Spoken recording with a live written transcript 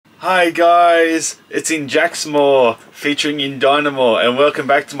Hi guys, it's InDaynaMo featuring InDaynaMo and welcome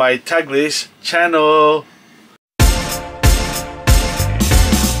back to my Taglish channel.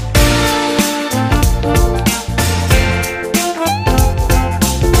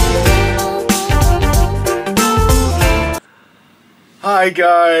 Hi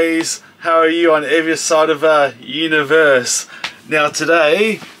guys, how are you on every side of the universe? Now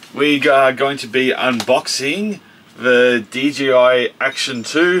today we are going to be unboxing the DJI Action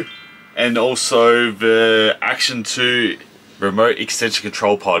 2 and also the Action 2 remote extension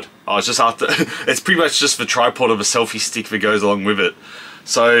control pod. I was just after, it's pretty much just the tripod of a selfie stick that goes along with it.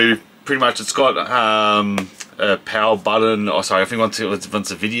 So pretty much it's got a power button, oh sorry, I think one's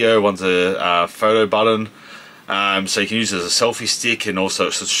a video, one's a photo button. So you can use it as a selfie stick and also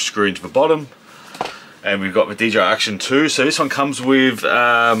it's a screw into the bottom. And we've got the DJI Action 2. So this one comes with,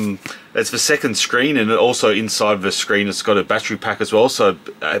 it's the second screen, and also inside the screen it's got a battery pack as well. So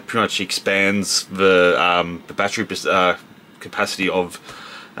it pretty much expands the battery capacity of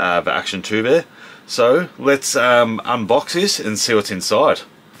the Action 2 there. So let's unbox this and see what's inside.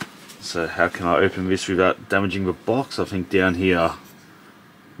 So how can I open this without damaging the box? I think down here.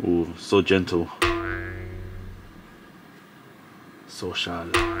 Ooh, so gentle. So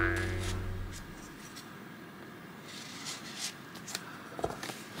sharp.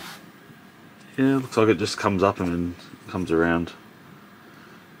 Yeah, looks like it just comes up and then comes around.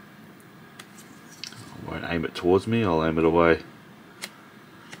 I won't aim it towards me, I'll aim it away.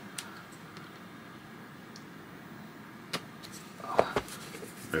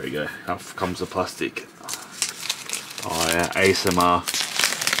 There we go, off comes the plastic. Oh yeah, ASMR.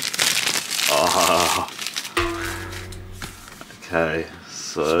 Oh. Okay,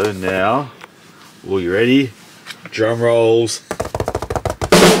 so now, are you ready? Drum rolls.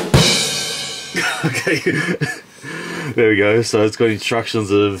 Okay, there we go. So it's got instructions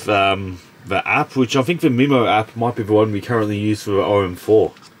of the app, which I think the Mimo app might be the one we currently use for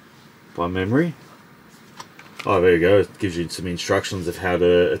OM4 by memory. Oh, there you go. It gives you some instructions of how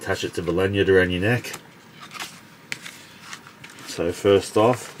to attach it to the lanyard around your neck. So first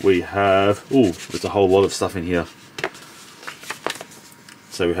off, we have, ooh, there's a whole lot of stuff in here.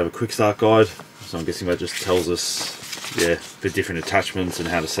 So we have a quick start guide. So I'm guessing that just tells us, yeah, the different attachments and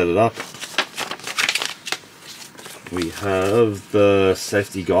how to set it up. We have the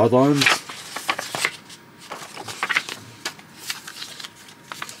safety guidelines.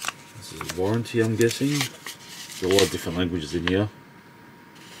 This is warranty, I'm guessing. There's a lot of different languages in here.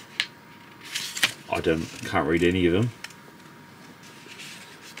 I can't read any of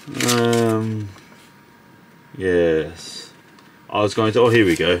them. Yes. I was going to, oh here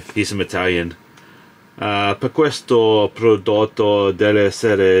we go, here's some Italian. Per questo prodotto delle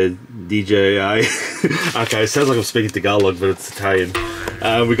serie DJI. Okay, sounds like I'm speaking Tagalog, but it's Italian.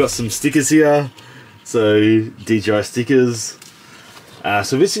 We got some stickers here, so DJI stickers.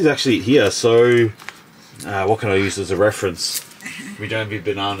 So this is actually here. So what can I use as a reference? We don't be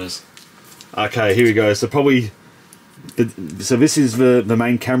bananas. Okay, here we go. So probably, so this is the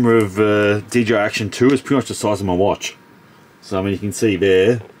main camera of DJI Action 2. It's pretty much the size of my watch. So I mean, you can see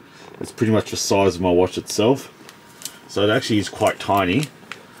there. It's pretty much the size of my watch itself. So it actually is quite tiny.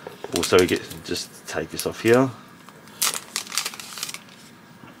 Also, we get just take this off here.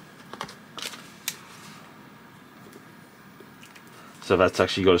 So that's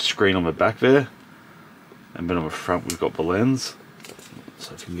actually got a screen on the back there. And then on the front we've got the lens.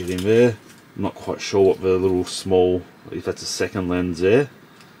 So if you can get in there. I'm not quite sure what the little small, if that's a second lens there.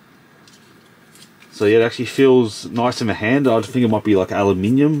 So yeah, it actually feels nice in the hand. I think it might be like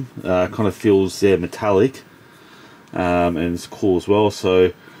aluminium. Kind of feels metallic, and it's cool as well.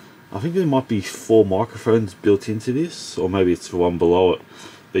 So I think there might be 4 microphones built into this, or maybe it's the one below it.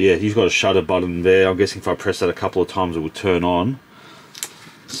 But yeah, you've got a shutter button there. I'm guessing if I press that a couple of times, it will turn on.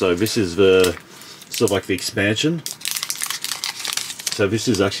 So this is the sort of like the expansion. So this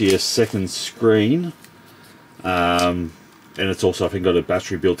is actually a second screen. And it's also, I think, got a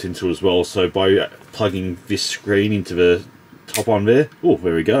battery built into it as well. So by plugging this screen into the top one there, oh,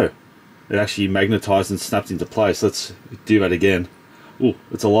 there we go. It actually magnetized and snapped into place. Let's do that again. Oh,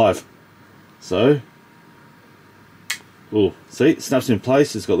 it's alive. So, oh, see, it snaps in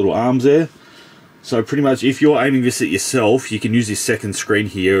place. It's got little arms there. So pretty much, if you're aiming this at yourself, you can use this second screen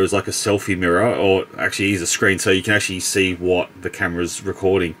here as like a selfie mirror, or actually use a screen so you can actually see what the camera's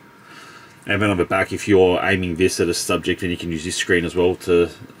recording. And then on the back, if you're aiming this at a subject, then you can use this screen as well to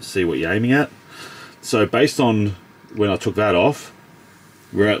see what you're aiming at. So based on when I took that off,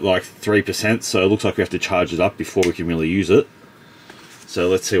 we're at like 3%, so it looks like we have to charge it up before we can really use it. So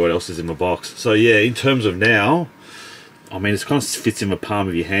let's see what else is in the box. So yeah, in terms of now, I mean, it kind of fits in the palm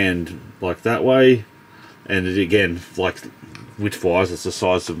of your hand like that way, and it, again, like width wise, it's the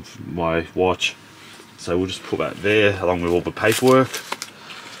size of my watch. So we'll just put that there along with all the paperwork.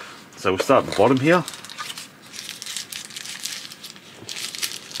 So we'll start at the bottom here.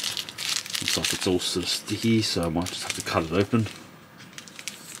 Looks like it's all sort of sticky, so I might just have to cut it open.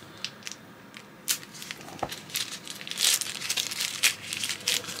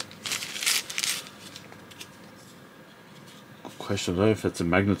 Question, I don't know if it's a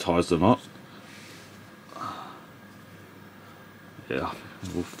magnetized or not. Yeah,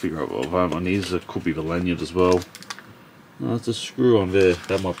 we'll figure out what one is. It could be the lanyard as well. No, there's a screw on there.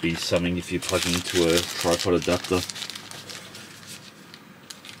 That might be something if you're plugging into a tripod adapter.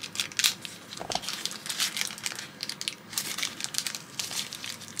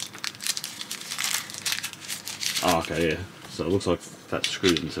 Oh, okay, yeah. So it looks like that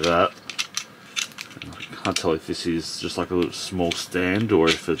screws into that. I can't tell if this is just like a little small stand or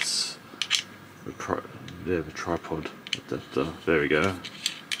if it's the tripod adapter. There we go.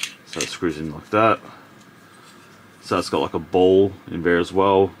 So it screws in like that. So it's got like a ball in there as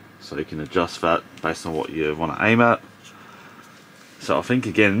well, so you can adjust that based on what you want to aim at. So I think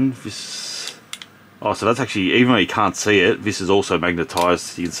again this, oh, so that's actually, even though you can't see it, this is also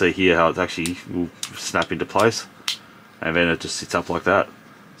magnetized. You can see here how it actually will snap into place, and then it just sits up like that.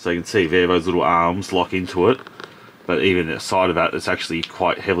 So you can see there those little arms lock into it, but even the side of that, it's actually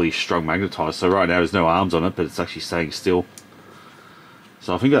quite heavily strong magnetized. So right now there's no arms on it, but it's actually staying still.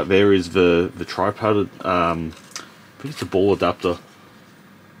 So I think that there is the tripod. I think it's a ball adapter.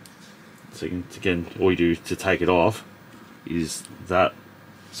 So you can, again, all you do to take it off is that.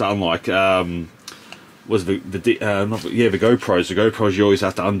 So unlike was the GoPros, you always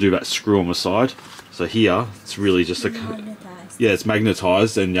have to undo that screw on the side. So here it's really just a yeah, it's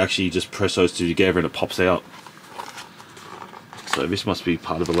magnetized, and you actually just press those two together and it pops out. So this must be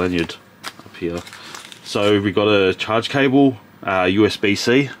part of the lanyard up here. So we've got a charge cable,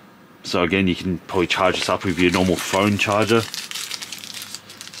 USB-C. So again, you can probably charge this up with your normal phone charger.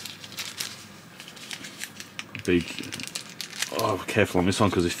 Big. Oh, careful on this one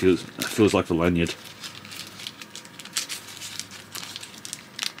because it feels like the lanyard.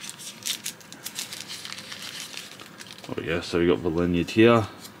 Oh yeah, so we got the lanyard here.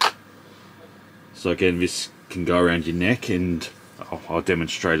 So again, this can go around your neck, and I'll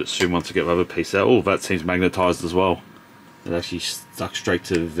demonstrate it soon once I get the other piece out. Oh, that seems magnetized as well. It actually stuck straight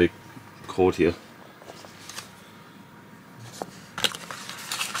to the cord here.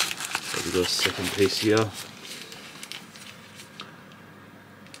 So we've got a second piece here.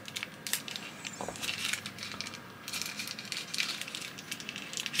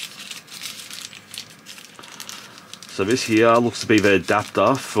 So this here looks to be the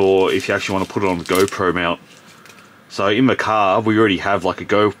adapter for if you actually want to put it on the GoPro mount. So in the car we already have like a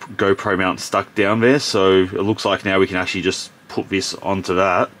GoPro mount stuck down there, so it looks like now we can actually just put this onto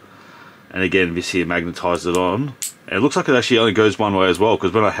that, and again this here magnetizes it on, and it looks like it actually only goes one way as well,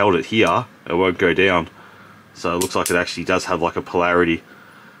 because when I held it here it won't go down. So it looks like it actually does have like a polarity.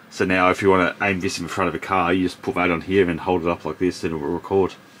 So now if you want to aim this in front of a car, you just put that on here and hold it up like this and it will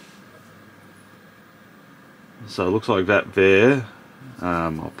record. So it looks like that there.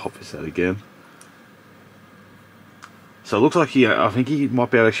 I'll pop this out again. So it looks like here, I think you might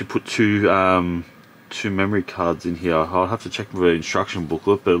be able to actually put two memory cards in here. I'll have to check the instruction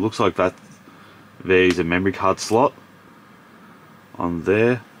booklet, but it looks like that there is a memory card slot on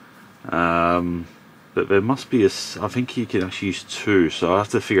there. But there must be I think you can actually use two, so I have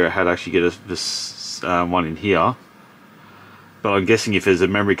to figure out how to actually get this one in here. But I'm guessing if there's a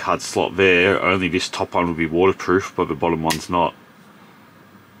memory card slot there, only this top one will be waterproof, but the bottom one's not.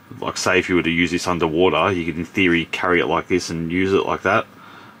 Like say if you were to use this underwater, you could in theory carry it like this and use it like that.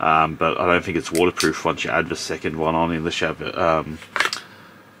 But I don't think it's waterproof once you add the second one on, unless you have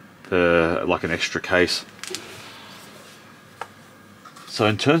like an extra case. So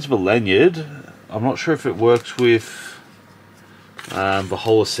in terms of a lanyard, I'm not sure if it works with the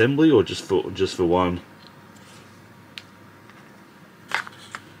whole assembly or just for one.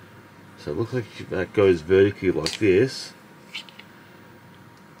 So it looks like that goes vertically like this,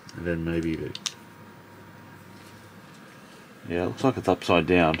 and then maybe yeah, it looks like it's upside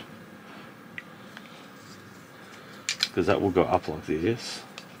down, because that will go up like this.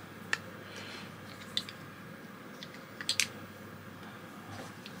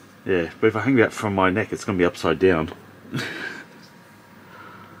 Yeah, but if I hang that from my neck, it's going to be upside down.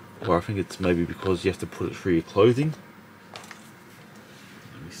 Or I think it's maybe because you have to put it through your clothing.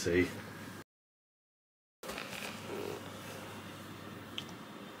 Let me see.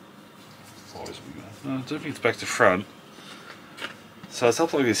 No, I don't think it's back to front. So it's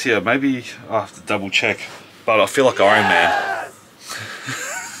up like this here. Maybe I have to double check, but I feel like Iron Man.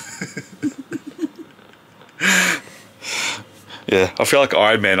 Yeah, I feel like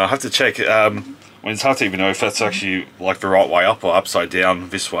Iron Man. I have to check. When it's hard to even know if that's actually like the right way up or upside down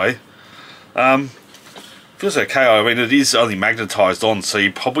this way. Feels okay. I mean, it is only magnetized on, so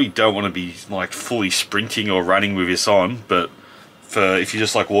you probably don't want to be like fully sprinting or running with this on. But for if you're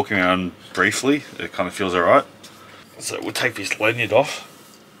just like walking around briefly, it kind of feels alright. So we'll take this lanyard off.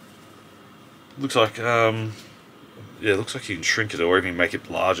 Looks like yeah, it looks like you can shrink it or even make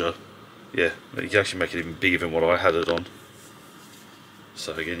it larger. Yeah, you can actually make it even bigger than what I had it on.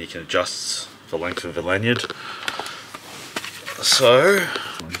 So again, you can adjust the length of the lanyard. So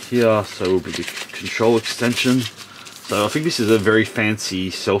here, so will be the control extension. So I think this is a very fancy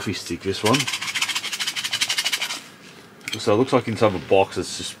selfie stick, this one. So it looks like inside the box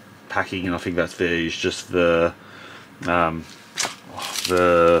it's just packing, and I think that's there is just the like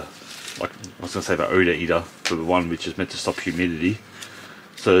I was gonna say the odor eater, for the one which is meant to stop humidity.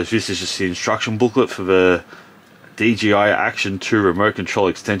 So this is just the instruction booklet for the DJI Action 2 remote control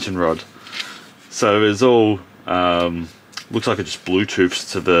extension rod. So it's all looks like it just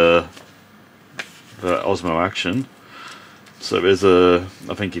Bluetooths to the Osmo Action. So there's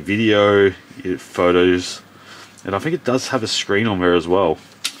I think your video, your photos, and I think it does have a screen on there as well.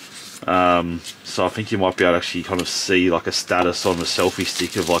 So I think you might be able to actually kind of see like a status on the selfie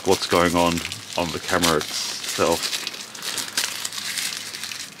stick of like what's going on the camera itself.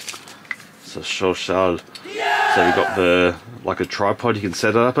 So xoxo. So you've got the like a tripod you can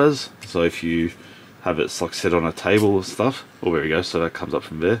set it up as. So if you have it like set on a table or stuff. Oh, there we go. So that comes up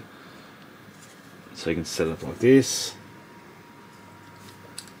from there. So you can set it up like this.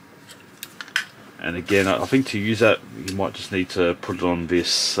 And again, I think to use that, you might just need to put it on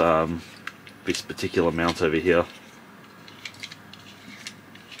this this particular mount over here.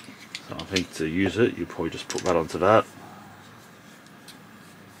 So I think to use it, you probably just put that onto that.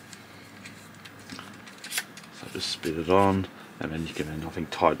 So just spit it on, and then you can, I think,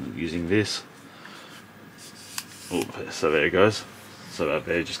 tighten it using this. Oh, so there it goes. So that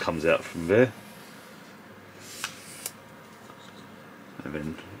there just comes out from there, and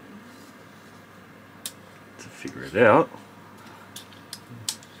then to figure it out,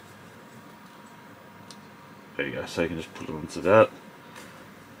 there you go. So you can just put it onto that.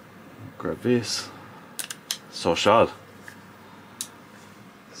 Grab this. xoxo.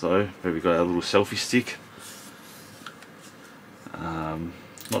 So there we got our little selfie stick.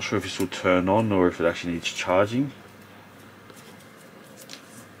 Not sure if this will turn on or if it actually needs charging.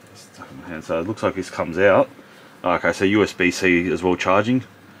 Stuck in my hand. So it looks like this comes out. Okay, so USB-C as well charging.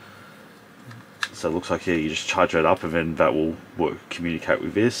 So it looks like, yeah, you just charge it up and then that will communicate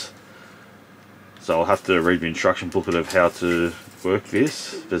with this. So I'll have to read the instruction booklet of how to work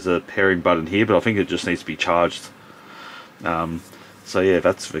this. There's a pairing button here, but I think it just needs to be charged. So yeah,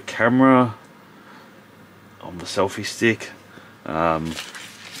 that's the camera on the selfie stick.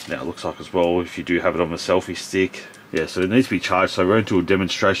 Now it looks like as well, if you do have it on the selfie stick, yeah, so it needs to be charged. So we're into a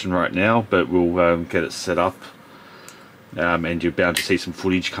demonstration right now, but we'll get it set up, and you're bound to see some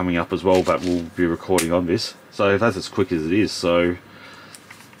footage coming up as well that we'll be recording on this. So that's as quick as it is. So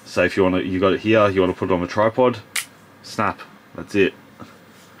if you want to, you got it here, you want to put it on the tripod, snap, that's it.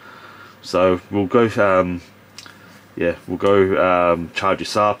 So we'll go yeah, we'll go charge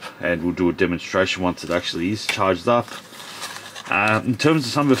this up, and we'll do a demonstration once it actually is charged up. In terms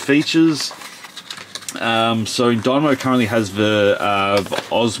of some of the features, so InDaynaMo currently has the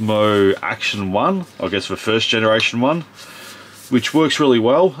Osmo Action 1, I guess the first generation one, which works really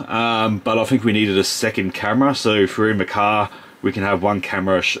well, but I think we needed a second camera. So if we're in the car, we can have one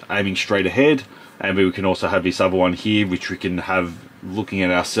camera aiming straight ahead, and we can also have this other one here, which we can have looking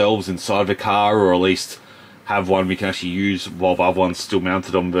at ourselves inside the car, or at least have one we can actually use while the other one's still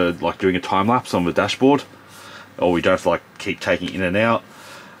mounted on the, like doing a time lapse on the dashboard, or we don't have to like keep taking it in and out.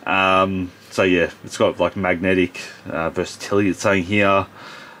 So yeah, it's got like magnetic versatility, it's saying here.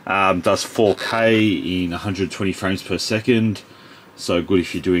 Does 4K in 120 frames per second, so good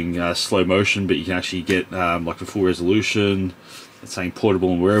if you're doing slow motion, but you can actually get like the full resolution. It's saying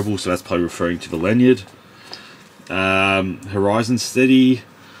portable and wearable, so that's probably referring to the lanyard. Horizon steady,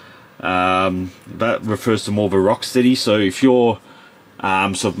 that refers to more of a rock steady. So if you're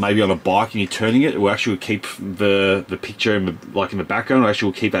so maybe on a bike and you're turning it, it will actually keep the picture in the, like in the background, actually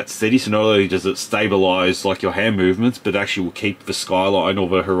will keep that steady. So not only does it stabilize like your hand movements, but actually will keep the skyline or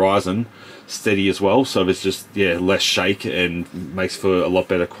the horizon steady as well. So it's just, yeah, less shake and makes for a lot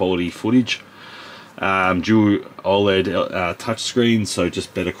better quality footage. Dual OLED touchscreen, so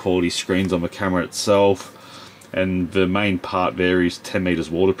just better quality screens on the camera itself. and the main part there is 10 meters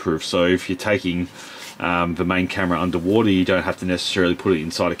waterproof. So if you're taking the main camera underwater, you don't have to necessarily put it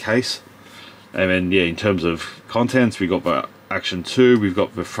inside a case. And then yeah, in terms of contents, we've got the Action 2, we've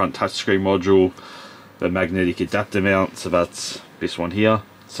got the front touchscreen module, the magnetic adapter mount, so that's this one here.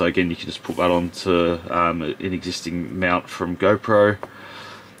 So again, you can just put that onto an existing mount from GoPro.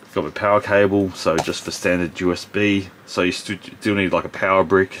 Got the power cable, so just for standard USB, so you still need like a power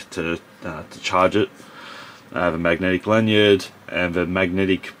brick to charge it. The magnetic lanyard and the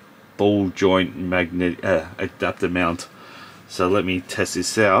magnetic ball joint adapter mount. So let me test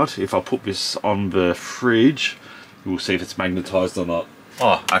this out. If I put this on the fridge, we'll see if it's magnetized or not.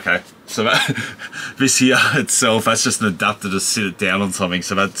 Oh, okay. So this here itself, that's just an adapter to sit it down on something,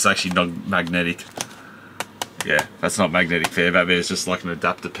 so that's actually not magnetic. Yeah, that's not magnetic there, that there's just like an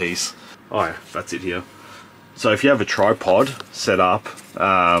adapter piece. Oh yeah, that's it here. So if you have a tripod set up,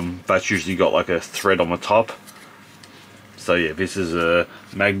 that's usually got like a thread on the top. So yeah, this is a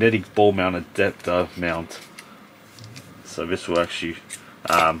magnetic ball mount adapter mount. So this will actually,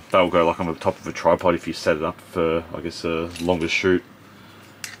 that'll go like on the top of a tripod if you set it up for, I guess, a longer shoot.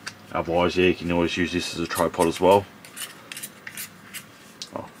 Otherwise, yeah, you can always use this as a tripod as well.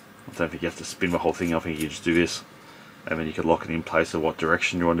 Oh, I don't think you have to spin the whole thing. I think you just do this, and then you can lock it in place of what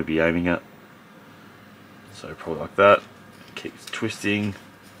direction you want to be aiming at. So probably like that. Keeps twisting,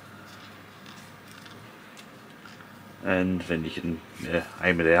 and then you can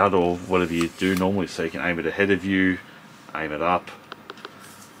aim it out or whatever you do normally. So you can aim it ahead of you, aim it up.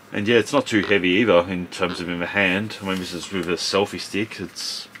 And yeah, it's not too heavy either in terms of in the hand. I mean, this is with a selfie stick.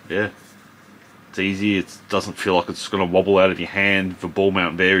 It's easy. It doesn't feel like it's going to wobble out of your hand. The ball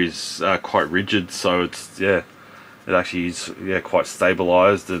mount there is quite rigid, so it's it actually is quite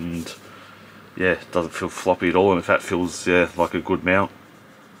stabilized, and it doesn't feel floppy at all. And in fact, feels like a good mount.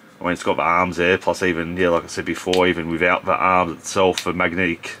 I mean, it's got the arms there, plus even like I said before, even without the arms itself, the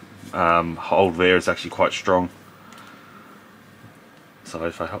magnetic hold there is actually quite strong. So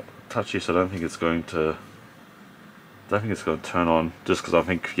if I touch this, I don't think it's going to turn on, just because I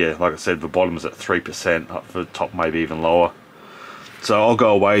think, like I said, the bottom is at 3%, up the top maybe even lower. So I'll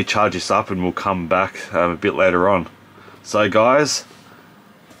go away, charge this up, and we'll come back a bit later on. So guys,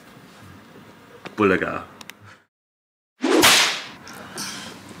 bulaga.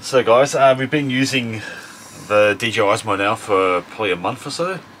 So guys, we've been using the DJI Osmo now for probably a month or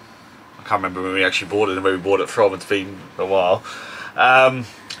so. I can't remember when we actually bought it and where we bought it from. It's been a while.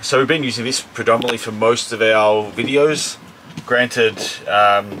 So we've been using this predominantly for most of our videos. Granted,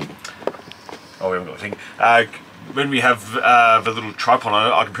 oh, we haven't got a thing. When we have the little tripod on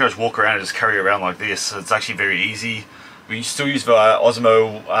it, I can pretty much walk around and just carry it around like this. So it's actually very easy. We still use the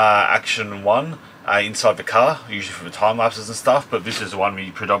Osmo Action 1 inside the car, usually for the time lapses and stuff, but this is the one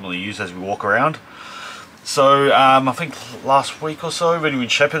we predominantly use as we walk around. So I think last week or so when we were in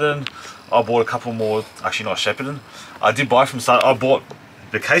Shepparton, I bought a couple more. Actually, not Shepparton. I did buy from I bought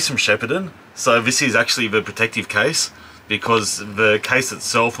the case from Shepparton. So this is actually the protective case, because the case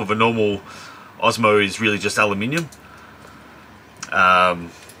itself of a normal Osmo is really just aluminium.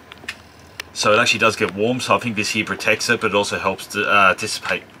 So it actually does get warm, so I think this here protects it, but it also helps to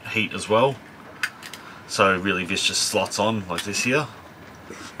dissipate heat as well. So really this just slots on like this here,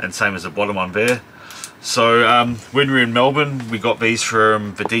 and same as the bottom one there. So when we were in Melbourne, we got these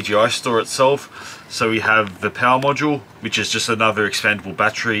from the DJI store itself. So we have the power module, which is just another expandable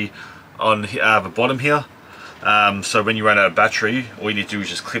battery on the bottom here. So when you run out of battery, all you need to do is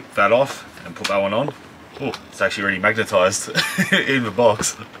just clip that off and put that one on. Oh, it's actually already magnetized in the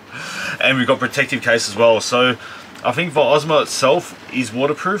box. And we've got protective case as well. So I think the Osmo itself is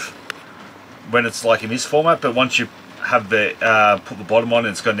waterproof when it's like in this format, but once you have the put the bottom on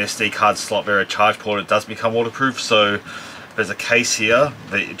and it's got an SD card slot there, a charge port, it does become waterproof. So there's a case here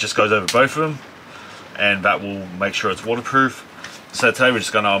that it just goes over both of them, and that will make sure it's waterproof. So today we're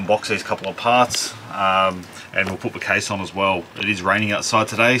just going to unbox these couple of parts, and we'll put the case on as well. It is raining outside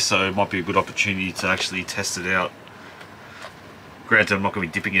today, so it might be a good opportunity to actually test it out. Granted, I'm not going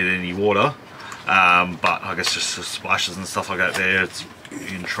to be dipping it in any water, but I guess just splashes and stuff like that there, you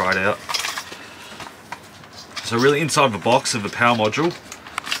can try it out. So really inside the box of the power module,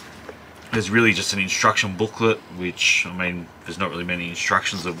 there's really just an instruction booklet, which, I mean, there's not really many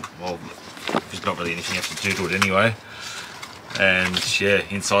instructions, well, there's not really anything you have to do to it anyway. And yeah,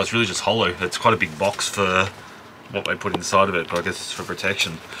 inside it's really just hollow. It's quite a big box for what they put inside of it, but I guess it's for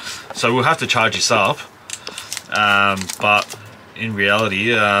protection. So we'll have to charge this up, but in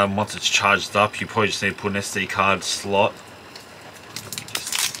reality, once it's charged up, you probably just need to put an SD card slot.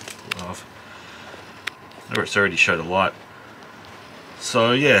 Or it's already showed a light.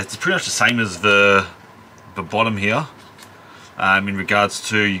 So yeah, it's pretty much the same as the the bottom here. In regards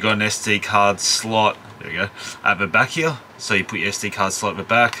to, you got an SD card slot, there you go, at the back here. So you put your SD card slot at the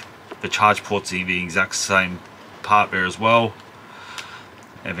back. The charge port's the exact same part there as well.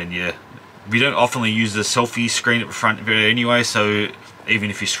 And then yeah, we don't often use the selfie screen at the front there anyway, so even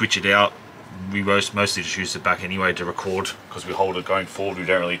if you switch it out, we mostly just use the back anyway to record, because we hold it going forward. We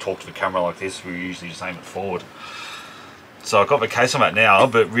don't really talk to the camera like this, we usually just aim it forward. So I've got the case on that now,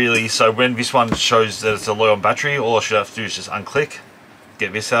 but really, so when this one shows that it's a low on battery, all I should have to do is just unclick,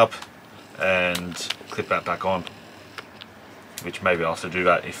 get this up, and clip that back on. Which maybe I'll have to do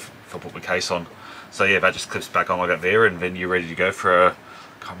that if I put the case on. So yeah, that just clips back on like that there, and then you're ready to go for a, I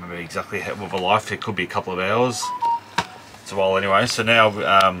can't remember exactly how with a life, it could be a couple of hours. It's a while anyway. So now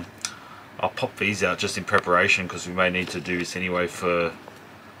I'll pop these out just in preparation, because we may need to do this anyway for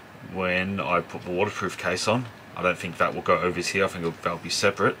when I put the waterproof case on. I don't think that will go over here, I think that'll be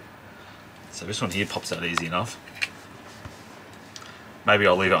separate. So this one here pops out easy enough. Maybe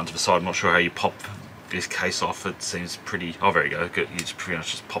I'll leave it onto the side, I'm not sure how you pop this case off. It seems pretty, oh there you go, good. You just pretty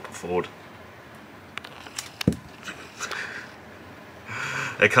much just pop it forward.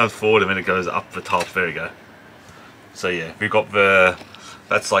 It comes forward and then it goes up the top, there you go. So yeah, we've got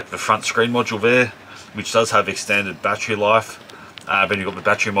that's like the front screen module there, which does have extended battery life. Then you've got the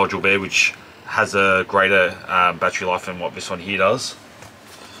battery module there, which has a greater battery life than what this one here does.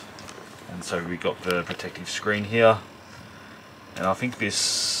 And so we've got the protective screen here. And I think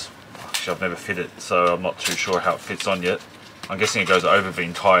this, actually I've never fit it, so I'm not too sure how it fits on yet. I'm guessing it goes over the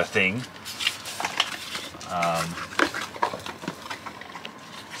entire thing.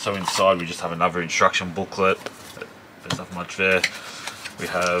 So inside we just have another instruction booklet. There's not much there. We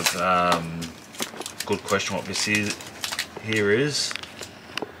have, good question what this is. Here is,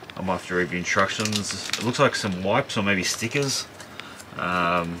 I might have to read the instructions. It looks like some wipes or maybe stickers.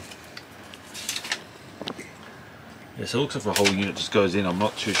 Yeah, so it looks like the whole unit just goes in. I'm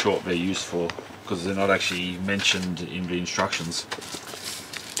not too sure what they're used for, because they're not actually mentioned in the instructions.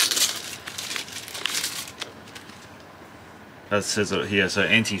 That says it here, so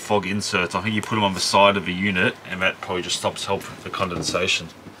anti-fog inserts. I think you put them on the side of the unit, and that probably just stops help with the condensation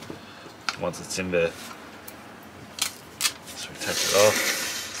once it's in there. So we take it off.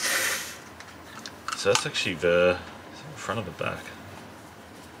 So that's actually the front of the back.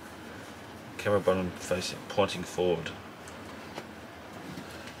 Camera button facing, pointing forward.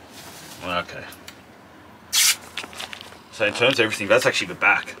 Okay. So in terms of everything, that's actually the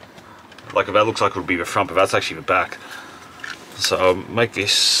back. Like that looks like it would be the front, but that's actually the back. So I'll make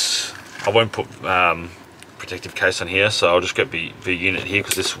this, I won't put protective case on here, so I'll just get the unit here,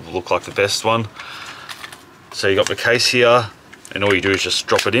 because this will look like the best one. So you got the case here, and all you do is just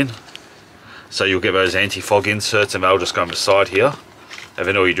drop it in. So you'll get those anti-fog inserts, and they'll just go on the side here. And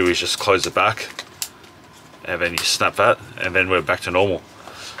then all you do is just close the back, and then you snap that, and then we're back to normal.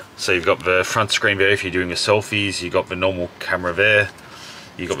 So you've got the front screen there if you're doing your selfies, you've got the normal camera there,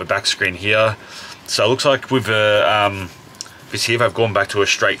 you've got the back screen here. So it looks like with the this here they've gone back to a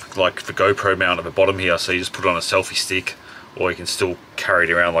straight, like the GoPro mount at the bottom here, so you just put it on a selfie stick, or you can still carry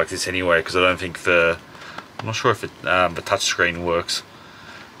it around like this anyway, because I don't think I'm not sure if the touch screen works.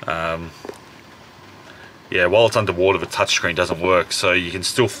 Yeah, while it's underwater, the touchscreen doesn't work, so you can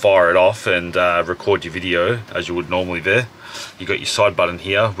still fire it off and record your video as you would normally there. You got your side button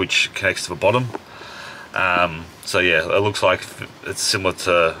here, which connects to the bottom. So yeah, it looks like it's similar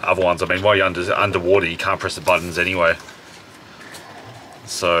to other ones. I mean, while you're underwater, you can't press the buttons anyway.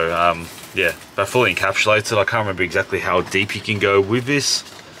 So yeah, they're fully encapsulated. I can't remember exactly how deep you can go with this.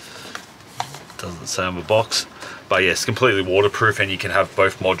 Doesn't say on the box, but yeah, it's completely waterproof, and you can have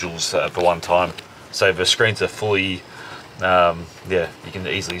both modules at the one time. So the screens are fully, yeah, you can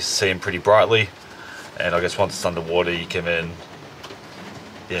easily see them pretty brightly, and I guess once it's underwater you can then,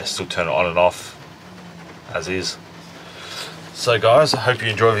 yeah, still turn it on and off as is. So guys, I hope you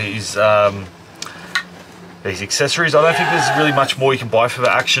enjoy these accessories. I don't think there's really much more you can buy for the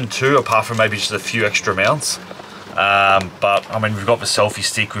Action 2, apart from maybe just a few extra mounts. But I mean, we've got the selfie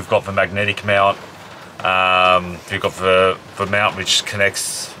stick, we've got the magnetic mount, we've got the mount which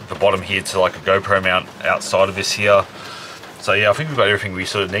connects the bottom here to like a GoPro mount outside of this here. So yeah, I think we've got everything we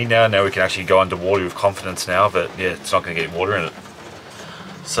sort of need now. Now we can actually go underwater with confidence now, but yeah, it's not going to get water in it.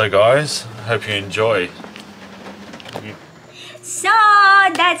 So guys, hope you enjoy. So,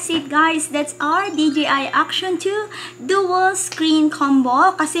 that's it guys. That's our DJI Action 2 dual screen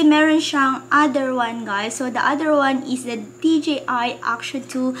combo. Kasi meron siyang other one guys. So, the other one is the DJI Action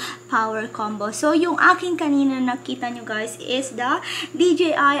 2 power combo. So, yung aking kanina nakita nyo guys is the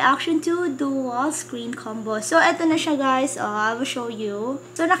DJI Action 2 dual screen combo. So, eto na siya guys. I will show you.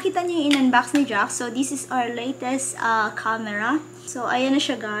 So, nakita nyo yung in-unbox ni Jack. So, this is our latest camera. So, ayan na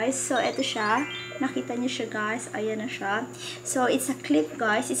siya guys. So, eto siya. Nakita niyo siya guys. Ayan na siya. So, it's a clip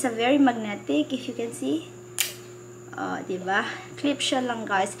guys. It's a very magnetic if you can see. Diba? Clip siya lang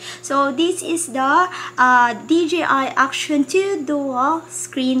guys. So, this is the DJI Action 2 dual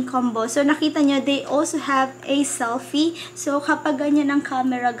screen combo. So, nakita nyo, they also have a selfie. So, kapag ganyan ang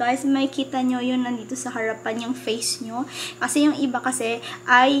camera guys, may kita nyo yun nandito sa harapan yung face nyo. Kasi yung iba kasi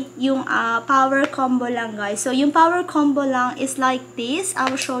ay yung power combo lang guys. So, yung power combo lang is like this. I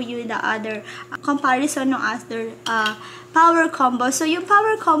will show you the other comparison ng other power combo. So, yung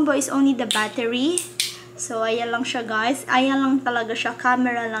power combo is only the battery. So, ayan lang siya guys. Ayan lang talaga siya.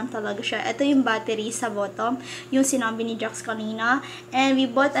 Camera lang talaga siya. Ito yung battery sa bottom. Yung sinabi ni Jax kanina. And we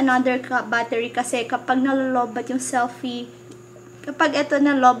bought another battery kasi kapag nalolobat yung selfie, kapag ito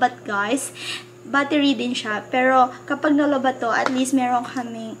nalobat guys, battery din siya. Pero kapag nalobat to, at least meron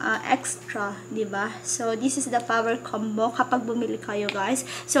kaming extra, diba? So, this is the power combo kapag bumili kayo guys.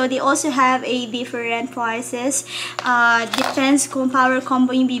 So, they also have a different prices. Depends kung power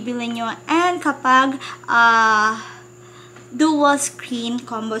combo yung bibili nyo. And kapag dual screen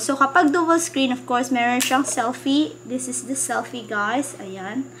combo. So, kapag dual screen, of course, meron siyang selfie. This is the selfie guys.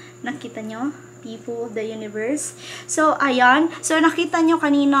 Ayan. Nakita nyo? People of the universe. So, ayan. So, nakita nyo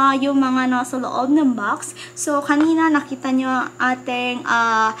kanina yung mga nasa loob ng box. So, kanina nakita nyo ating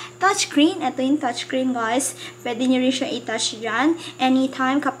touchscreen. Ito yung touchscreen, guys. Pwede nyo rin siya i-touch dyan.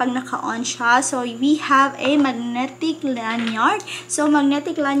 Anytime kapag naka-on siya. So, we have a magnetic lanyard. So,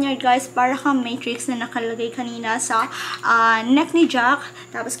 magnetic lanyard, guys, para kang matrix na nakalagay kanina sa neck ni Jack.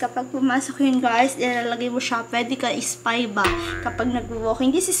 Tapos, kapag pumasok yun, guys, ilalagay mo siya. Pwede ka i-spy ba kapag nag-walking.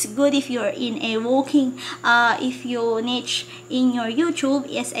 This is good if you're in a walking, if you niche in your YouTube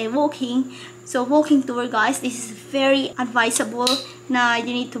is a walking tour guys. This is very advisable na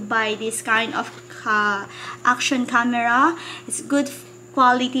you need to buy this kind of action camera. It's good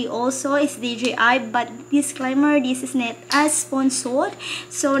quality also. It's DJI, but disclaimer, this is not as sponsored.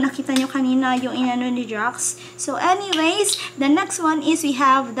 So, nakita nyo kanina yung inano ni Jax. So, anyways, the next one is we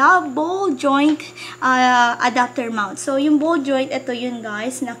have the ball joint adapter mount. So, yung ball joint, ito yun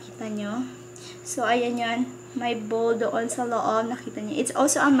guys. Nakita nyo. So, ayan yan. May ball doon sa loob. Nakita niyo. It's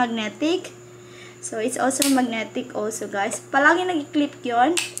also a magnetic. So, it's also magnetic also, guys. Palagi nag-clip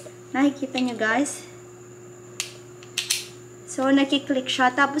yun. Nakikita niyo, guys. So, nakiklik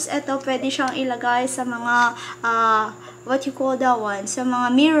siya. Tapos, ito, pwede siyang ilagay sa mga, what you call that one? Sa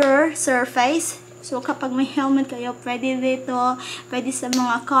mga mirror surface. So, kapag may helmet kayo, pwede dito. Pwede sa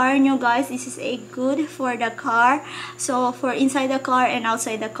mga car nyo, guys. This is a good for the car. So, for inside the car and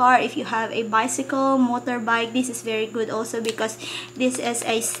outside the car, if you have a bicycle, motorbike, this is very good also because this is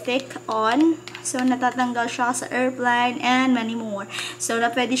a stick-on. So, natatanggal siya sa airplane and many more. So,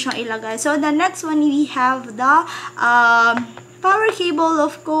 na pwede siyang ilagay. So, the next one, we have the power cable,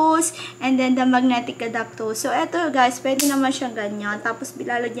 of course, and then the magnetic adapter. So, eto guys, pwede naman siyang ganyan. Tapos,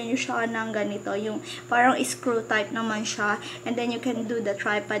 bilalagyan nyo siya ng ganito. Yung parang screw type naman siya. And then, you can do the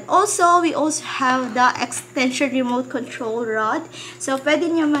tripod. Also, we also have the extension remote control rod. So, pwede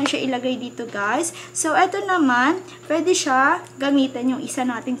naman siya ilagay dito, guys. So, eto naman, pwede siya gamitin yung isa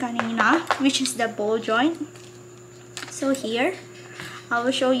natin kanina, which is the ball joint. So, here, I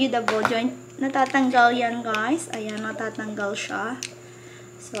will show you the ball joint. Natatanggal yan guys. Ayan, natatanggal siya.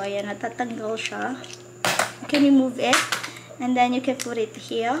 So, ayan, natatanggal siya. You can remove it. And then, you can put it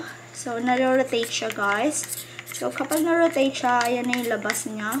here. So, naro-rotate siya guys. So, kapag na-rotate siya, ayan na yung labas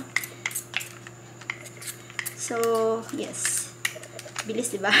niya. So, yes.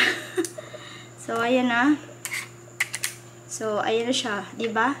 Bilis, diba? So, ayan na. So, ayan na siya.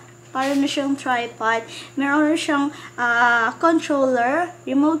 Diba? Para na siyang tripod. Meron siyang controller,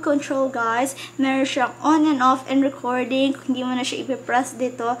 remote control guys. Meron siyang on and off and recording. Kung hindi mo na siya ipipress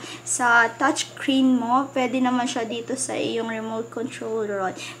dito sa touchscreen mo, pwede naman siya dito sa iyong remote control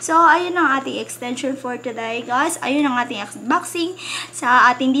rod. So, ayun ang ating extension for today guys. Ayun ang ating unboxing sa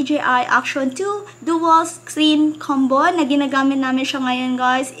ating DJI Action 2 dual screen combo na ginagamit namin siya ngayon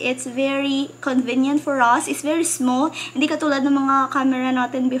guys. It's very convenient for us. It's very small. Hindi katulad ng mga camera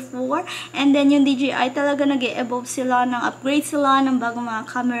natin before before. And then yung DJI talaga nag-evolve sila, ng upgrade sila ng bagong mga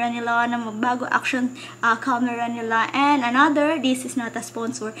camera nila, ng bago action camera nila. And another, this is not a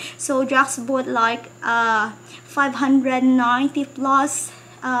sponsor. So Jax bought like 590 plus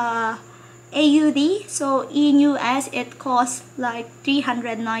AUD. So in US it costs like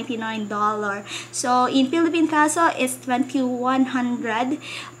 $399. So in Philippine peso it's 2,100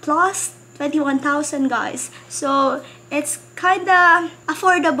 plus 21,000 guys. So it's kinda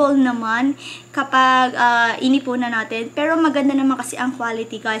affordable naman kapag inipunan natin. Pero maganda naman kasi ang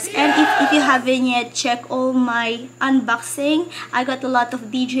quality guys. And if you haven't yet checked all my unboxing, I got a lot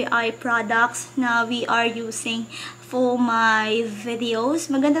of DJI products na we are using for my videos.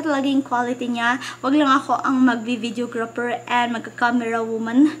 Maganda talaga yung quality niya. Wag lang ako ang mag-videographer and magka-camera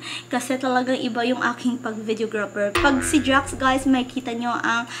woman kasi talagang iba yung aking pag-videographer. Pag si Jax guys, makita nyo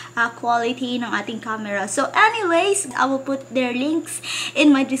ang quality ng ating camera. So anyways, I will put their links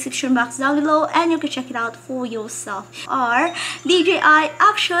in my description box down below and you can check it out for yourself. Or DJI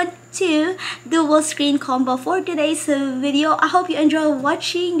Action 2 dual screen combo for today's video. I hope you enjoy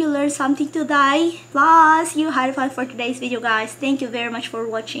watching, you learned something today, plus you had fun for today's video guys. Thank you very much for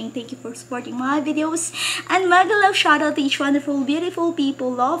watching, thank you for supporting my videos, and mega love shout out to each wonderful beautiful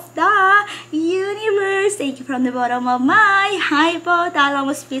people of the universe. Thank you from the bottom of my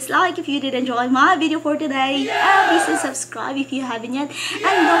hypothalamus. Please like if you did enjoy my video for today, and please subscribe if you haven't yet,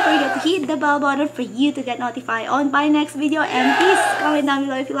 and don't forget to hit the bell button for you to get notified on my next video, and please comment down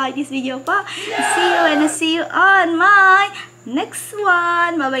below if you like this video pa. See you and see you on my next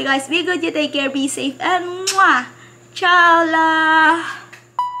one. Bye bye guys, be good, you take care, be safe, and mwah! Ciao la!